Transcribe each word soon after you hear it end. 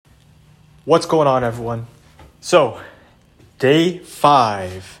What's going on, everyone? So, day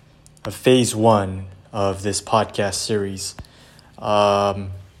 5 of phase 1 of this podcast series.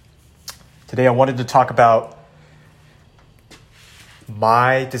 Today I wanted to talk about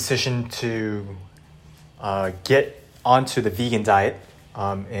my decision to get onto the vegan diet.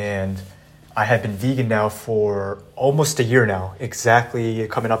 And I have been vegan now for almost a year now, exactly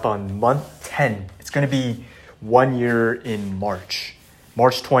coming up on month 10. It's going to be 1 year in March.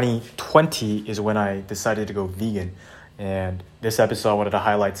 March 2020 is when I decided to go vegan. And this episode, I wanted to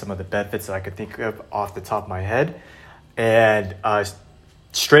highlight some of the benefits that I could think of off the top of my head. And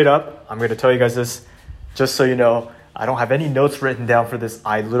straight up, I'm going to tell you guys this, just so you know, I don't have any notes written down for this.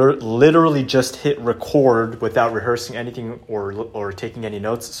 I literally just hit record without rehearsing anything or taking any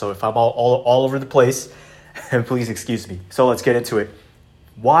notes. So if I'm all over the place, please excuse me. So let's get into it.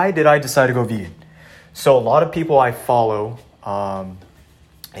 Why did I decide to go vegan? So a lot of people I follow,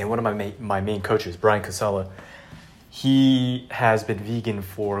 and one of my main coaches, Brian Casella, he has been vegan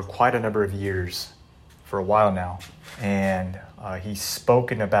for quite a number of years, for a while now. And he's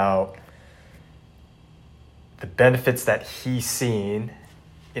spoken about the benefits that he's seen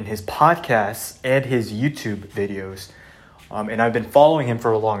in his podcasts and his YouTube videos. And I've been following him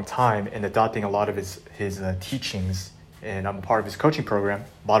for a long time and adopting a lot of his teachings. And I'm a part of his coaching program,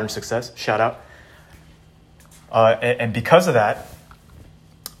 Modern Success, shout out. And because of that,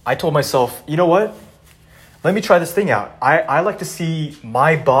 I told myself, you know what? Let me try this thing out. I like to see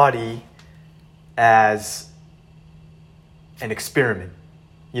my body as an experiment,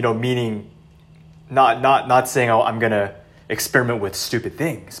 meaning not saying, oh, I'm going to experiment with stupid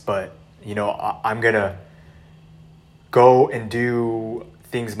things, but, I'm going to go and do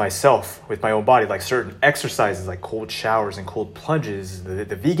things myself with my own body, like certain exercises, like cold showers and cold plunges,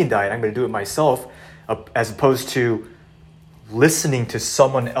 the vegan diet. I'm going to do it myself as opposed to listening to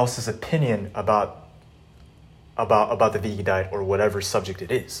someone else's opinion about the vegan diet or whatever subject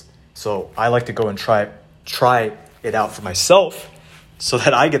it is. So I like to go and try it out for myself so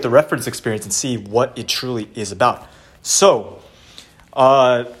that I get the reference experience and see what it truly is about. So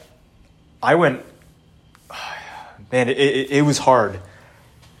I went, man, it was hard.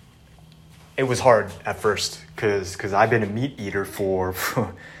 It was hard at first because I've been a meat eater for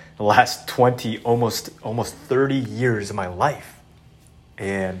the last 20, almost 30 years of my life.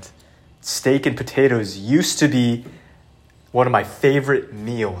 And steak and potatoes used to be one of my favorite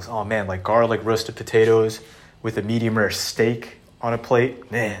meals. Oh man, like garlic roasted potatoes with a medium rare steak on a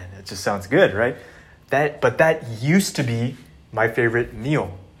plate. Man, it just sounds good, right? But that used to be my favorite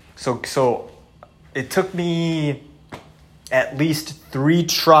meal. So it took me at least 3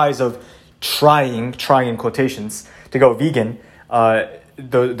 tries of trying in quotations to go vegan.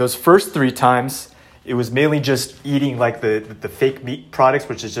 Those first 3 times, it was mainly just eating like the fake meat products,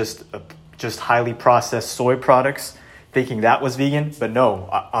 which is just highly processed soy products, thinking that was vegan. But no,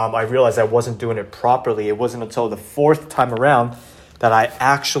 I realized I wasn't doing it properly. It wasn't until the 4th time around that I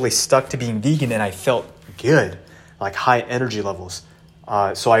actually stuck to being vegan and I felt good, like high energy levels.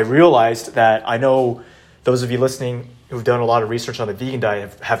 So I realized that I know those of you listening who've done a lot of research on the vegan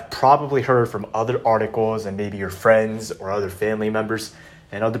diet have probably heard from other articles and maybe your friends or other family members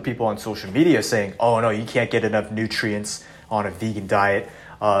and other people on social media saying, oh no, you can't get enough nutrients on a vegan diet.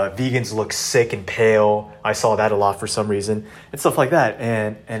 Vegans look sick and pale. I saw that a lot for some reason and stuff like that.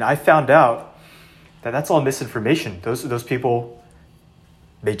 And I found out that that's all misinformation. Those people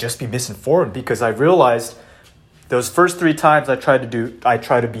may just be misinformed because I realized those first 3 times I tried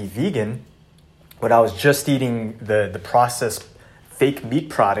to be vegan, when I was just eating the processed fake meat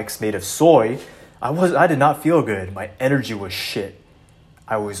products made of soy, I did not feel good. My energy was shit.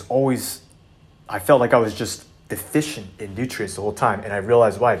 I felt like I was just deficient in nutrients the whole time. And I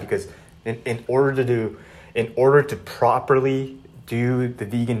realized why, because in order to properly do the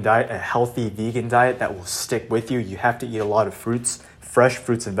vegan diet, a healthy vegan diet that will stick with you, you have to eat a lot of fruits, fresh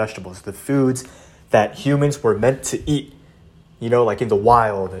fruits and vegetables, the foods that humans were meant to eat, like in the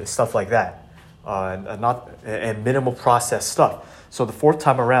wild and stuff like that. And minimal processed stuff. So the 4th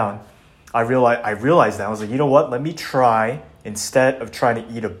time around, I realized that I was like, you know what? Let me try, instead of trying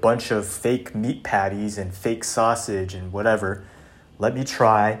to eat a bunch of fake meat patties and fake sausage and whatever, let me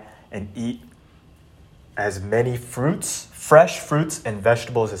try and eat as many fresh fruits and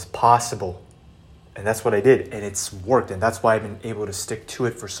vegetables as possible. And that's what I did, and it's worked, and that's why I've been able to stick to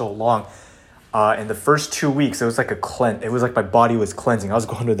it for so long. In the first 2 weeks, it was like a cleanse. It was like my body was cleansing. I was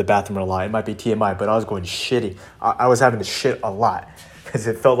going to the bathroom a lot. It might be TMI, but I was going shitty. I was having to shit a lot because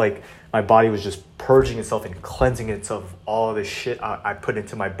it felt like my body was just purging itself and cleansing itself of all the shit I put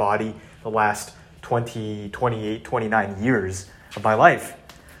into my body the last 20, 28, 29 years of my life.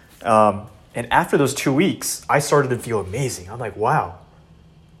 And after those 2 weeks, I started to feel amazing. I'm like, wow,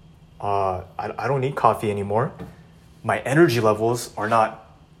 I don't need coffee anymore. My energy levels are not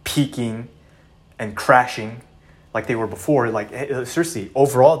peaking and crashing like they were before. Like, seriously,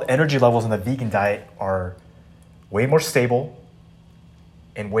 overall, the energy levels in the vegan diet are way more stable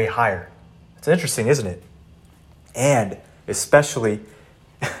and way higher. It's interesting, isn't it? And especially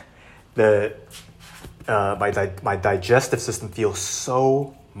my digestive system feels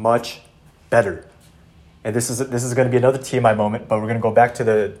so much better. And this is going to be another TMI moment, but we're going to go back to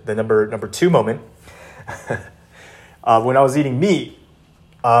the number 2 moment. When I was eating meat,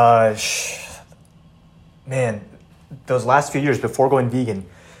 man, those last few years before going vegan,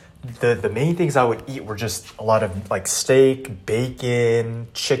 the main things I would eat were just a lot of like steak, bacon,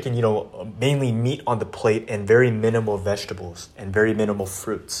 chicken, mainly meat on the plate, and very minimal vegetables and very minimal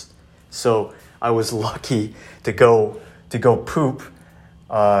fruits. So I was lucky to go poop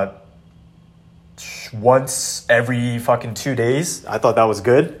once every fucking 2 days. I thought that was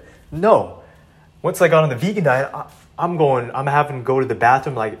good. No. Once I got on the vegan diet, I'm having to go to the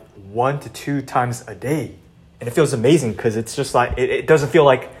bathroom like 1 to 2 times a day. And it feels amazing because it's just like, it doesn't feel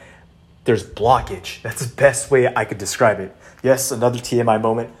like there's blockage. That's the best way I could describe it. Yes, another TMI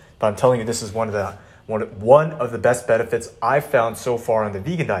moment, but I'm telling you, this is one of the best benefits I've found so far on the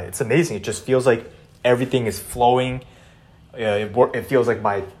vegan diet. It's amazing. It just feels like everything is flowing. It feels like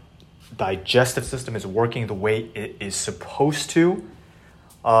my digestive system is working the way it is supposed to.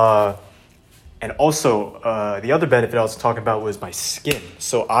 And also, the other benefit I was talking about was my skin.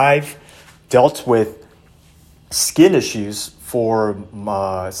 So I've dealt with skin issues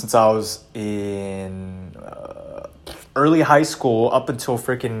since I was in early high school up until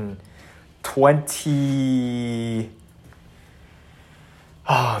freaking 20.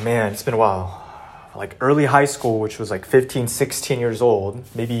 Oh man, it's been a while. Like early high school, which was like 15, 16 years old,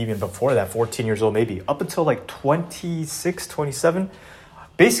 maybe even before that, 14 years old, maybe up until like 26, 27.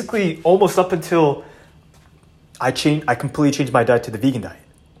 Basically, almost up until I completely changed my diet to the vegan diet,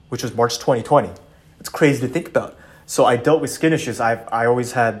 which was March 2020. It's crazy to think about. So I dealt with skin issues. I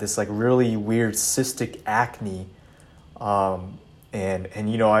always had this like really weird cystic acne, and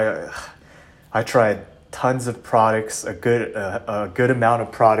I tried tons of products, a good amount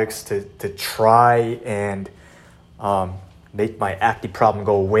of products to try and make my acne problem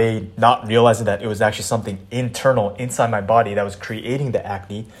go away, not realizing that it was actually something internal inside my body that was creating the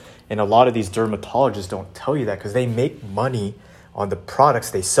acne. And a lot of these dermatologists don't tell you that because they make money on the products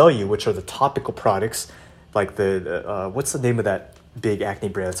they sell you, which are the topical products, like the what's the name of that big acne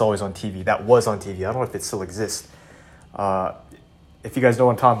brand that's always on TV? That was on TV. I don't know if it still exists. If you guys know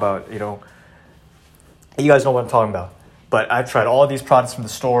what I'm talking about, you guys know what I'm talking about. But I tried all these products from the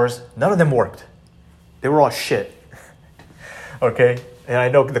stores. None of them worked. They were all shit. Okay? And I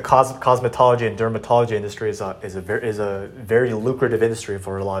know the cosmetology and dermatology industry is a very lucrative industry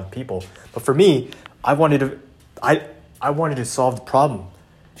for a lot of people. But for me, I wanted to solve the problem.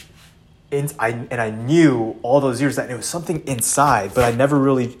 And I knew all those years that it was something inside, but I never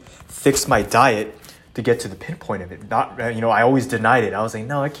really fixed my diet to get to the pinpoint of it. I always denied it. I was like,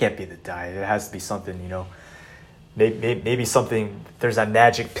 no, it can't be the diet. It has to be something, maybe something, there's a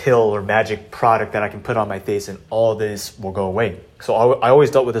magic pill or magic product that I can put on my face and all this will go away. So I always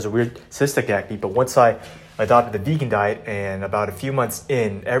dealt with this weird cystic acne, but once I adopted the vegan diet and about a few months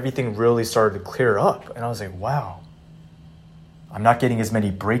in, everything really started to clear up. And I was like, wow, I'm not getting as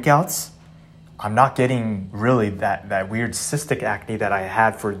many breakouts. I'm not getting really that weird cystic acne that I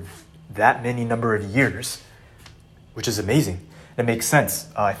had for that many number of years, which is amazing. It makes sense.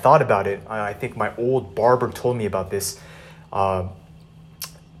 I thought about it. I think my old barber told me about this.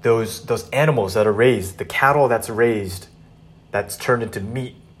 Those animals that are raised, the cattle that's raised, that's turned into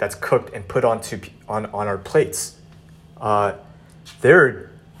meat, that's cooked and put on our plates. They're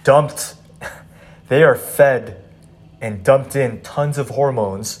dumped. They are fed and dumped in tons of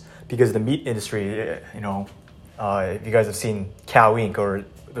hormones because the meat industry. If you guys have seen Cow Inc. or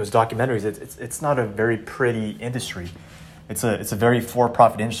those documentaries, it's not a very pretty industry. It's a very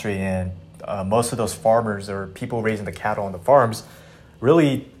for-profit industry, and most of those farmers or people raising the cattle on the farms,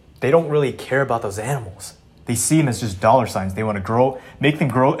 really, they don't really care about those animals. They see them as just dollar signs. They want to make them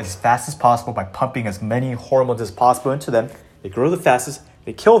grow as fast as possible by pumping as many hormones as possible into them. They grow the fastest,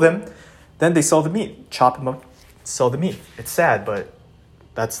 they kill them, then they sell the meat, chop them up, sell the meat. It's sad, but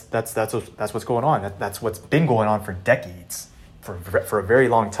that's what's going on. That's what's been going on for decades, for a very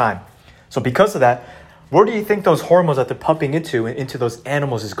long time. So because of that, where do you think those hormones that they're pumping into those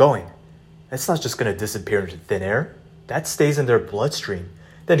animals is going? It's not just going to disappear into thin air. That stays in their bloodstream.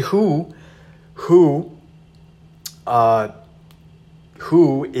 Then who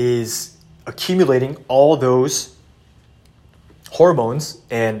who is accumulating all those hormones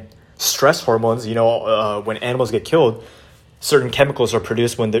and stress hormones. When animals get killed, certain chemicals are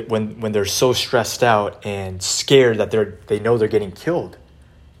produced when they're so stressed out and scared that they know they're getting killed.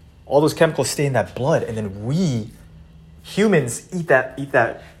 All those chemicals stay in that blood, and then we humans eat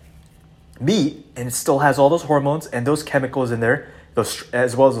that meat, and it still has all those hormones and those chemicals in there,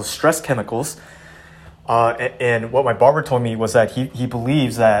 as well as those stress chemicals. And what my barber told me was that he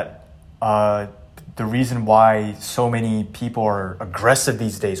believes that the reason why so many people are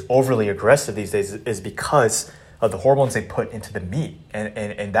overly aggressive these days, is because of the hormones they put into the meat,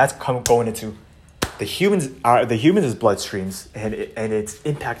 and that's going into the humans' bloodstreams, and it's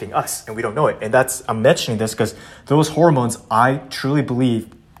impacting us, and we don't know it. And I'm mentioning this because those hormones, I truly believe,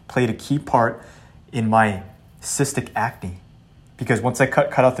 played a key part in my cystic acne. Because once I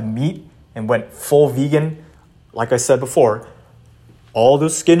cut out the meat and went full vegan, like I said before, all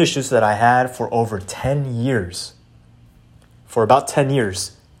those skin issues that I had for over 10 years, for about 10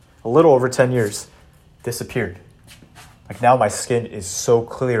 years, a little over 10 years, disappeared. Like now my skin is so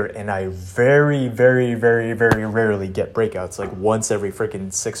clear, and I very, very, very, very rarely get breakouts, like once every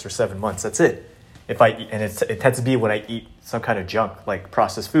freaking 6 or 7 months. That's it. It tends to be when I eat some kind of junk, like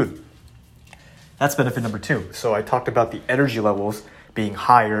processed food. That's benefit number 2. So I talked about the energy levels being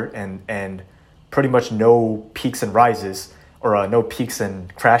higher and pretty much no peaks and rises, or no peaks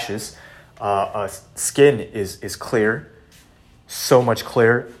and crashes. Skin is clear, so much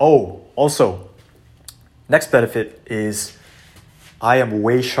clearer. Oh, also, next benefit is I am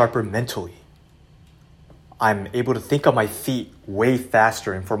way sharper mentally. I'm able to think on my feet way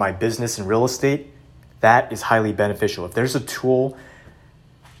faster, and for my business and real estate, that is highly beneficial. If there's a tool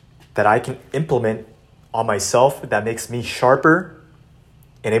that I can implement on myself that makes me sharper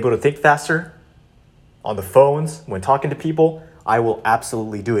and able to think faster on the phones, when talking to people, I will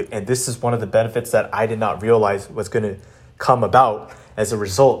absolutely do it. And this is one of the benefits that I did not realize was going to come about as a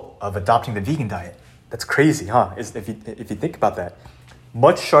result of adopting the vegan diet. That's crazy, huh? If you think about that.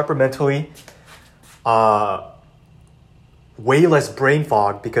 Much sharper mentally, way less brain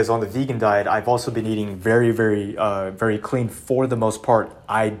fog, because on the vegan diet, I've also been eating very, very, very clean for the most part.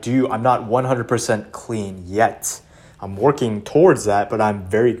 I'm not 100% clean yet. I'm working towards that, but I'm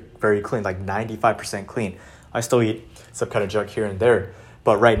very, very clean, like 95% clean. I still eat some kind of junk here and there,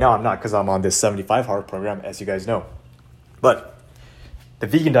 but right now I'm not, because I'm on this 75 hard program, as you guys know. But the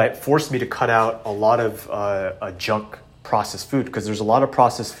vegan diet forced me to cut out a lot of junk processed food, because there's a lot of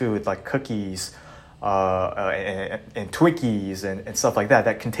processed food like cookies and Twinkies and stuff like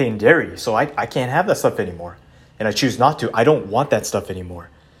that contain dairy. So I can't have that stuff anymore, and I choose not to. I don't want that stuff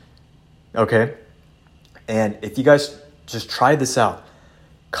anymore. Okay? And if you guys just try this out,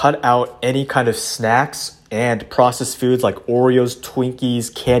 cut out any kind of snacks and processed foods like Oreos,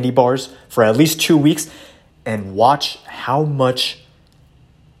 Twinkies, candy bars for at least 2 weeks, and watch how much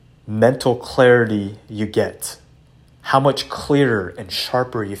mental clarity you get, how much clearer and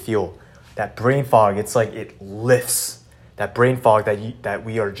sharper you feel. That brain fog, it's like it lifts. That brain fog that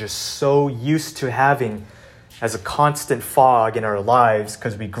we are just so used to having as a constant fog in our lives,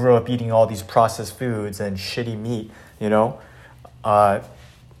 because we grew up eating all these processed foods and shitty meat,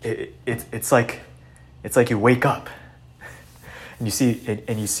 it's like you wake up and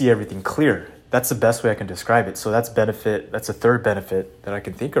you see everything clear. That's the best way I can describe it. So that's a third benefit that I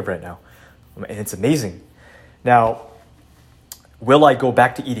can think of right now. And it's amazing. Now, will I go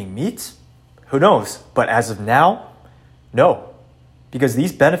back to eating meat? Who knows? But as of now, no. Because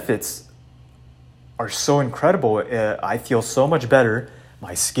these benefits are so incredible. I feel so much better.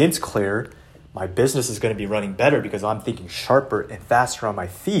 My skin's clear. My business is going to be running better because I'm thinking sharper and faster on my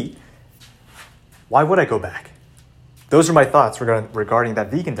feet. Why would I go back? Those are my thoughts regarding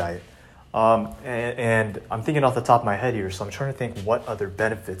that vegan diet. And I'm thinking off the top of my head here, so I'm trying to think what other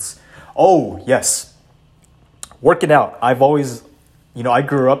benefits. Oh, yes. Working out. I've always, I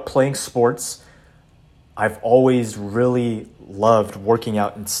grew up playing sports. I've always really loved working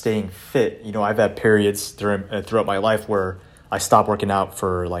out and staying fit. I've had periods throughout my life where I stopped working out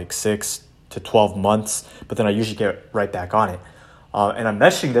for like 6 to 12 months, but then I usually get right back on it. And I'm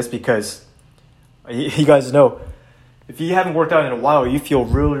mentioning this because you guys know, if you haven't worked out in a while, you feel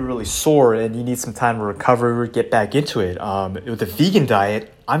really, really sore and you need some time to recover, get back into it. With the vegan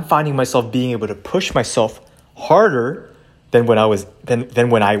diet, I'm finding myself being able to push myself harder than when I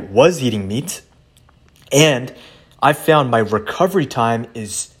was eating meat. And I found my recovery time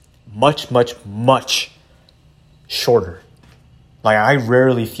is much, much, much shorter. Like, I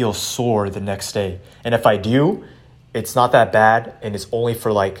rarely feel sore the next day. And if I do, it's not that bad, and it's only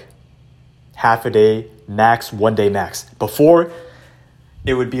for like half a day, max, 1 day max. Before,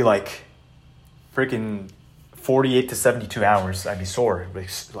 it would be like freaking 48 to 72 hours. I'd be sore,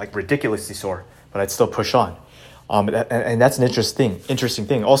 like ridiculously sore, but I'd still push on. And that's an interesting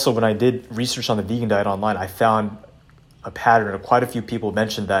thing. Also, when I did research on the vegan diet online, I found a pattern of quite a few people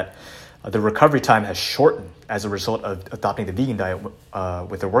mentioned that the recovery time has shortened as a result of adopting the vegan diet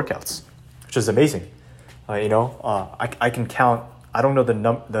with their workouts, which is amazing. I can count, I don't know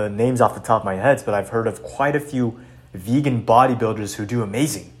the names off the top of my head, but I've heard of quite a few vegan bodybuilders who do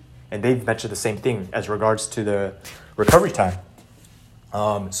amazing. And they've mentioned the same thing as regards to the recovery time.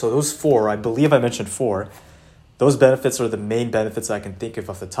 So those four, I believe I mentioned four, those benefits are the main benefits I can think of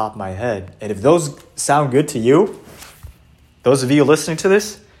off the top of my head. And if those sound good to you, those of you listening to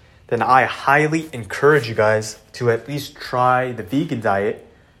this, then I highly encourage you guys to at least try the vegan diet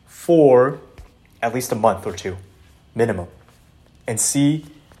for at least a month or two, minimum, and see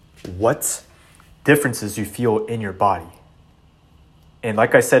what differences you feel in your body. And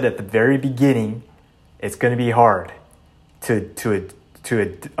like I said at the very beginning, it's going to be hard to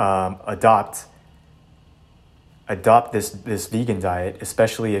adopt this vegan diet,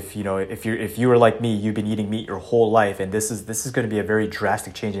 especially if you were like me, you've been eating meat your whole life, and this is going to be a very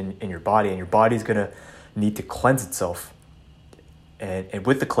drastic change in your body, and your body's going to need to cleanse itself. And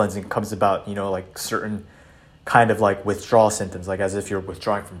with the cleansing comes about, like certain kind of like withdrawal symptoms, like as if you're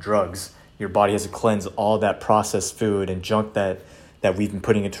withdrawing from drugs. Your body has to cleanse all that processed food and junk that we've been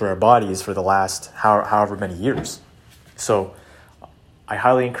putting into our bodies for the last however many years. So I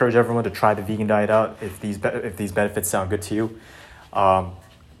highly encourage everyone to try the vegan diet out if these benefits sound good to you.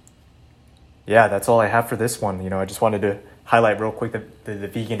 That's all I have for this one. I just wanted to highlight real quick the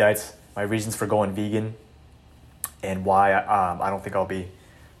vegan diets, my reasons for going vegan, and why I don't think I'll be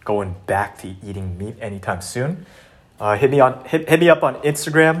going back to eating meat anytime soon. Hit me up on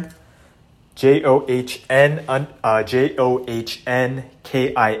Instagram, JOHNKIM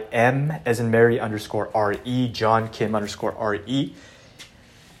as in Mary _RE, John Kim _RE.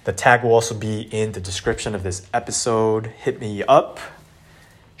 The tag will also be in the description of this episode. Hit me up,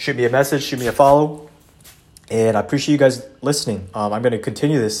 shoot me a message, shoot me a follow. And I appreciate you guys listening. I'm going to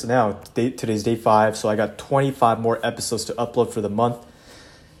continue this now. Today's day 5, so I got 25 more episodes to upload for the month.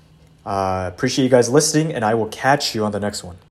 Appreciate you guys listening, and I will catch you on the next one.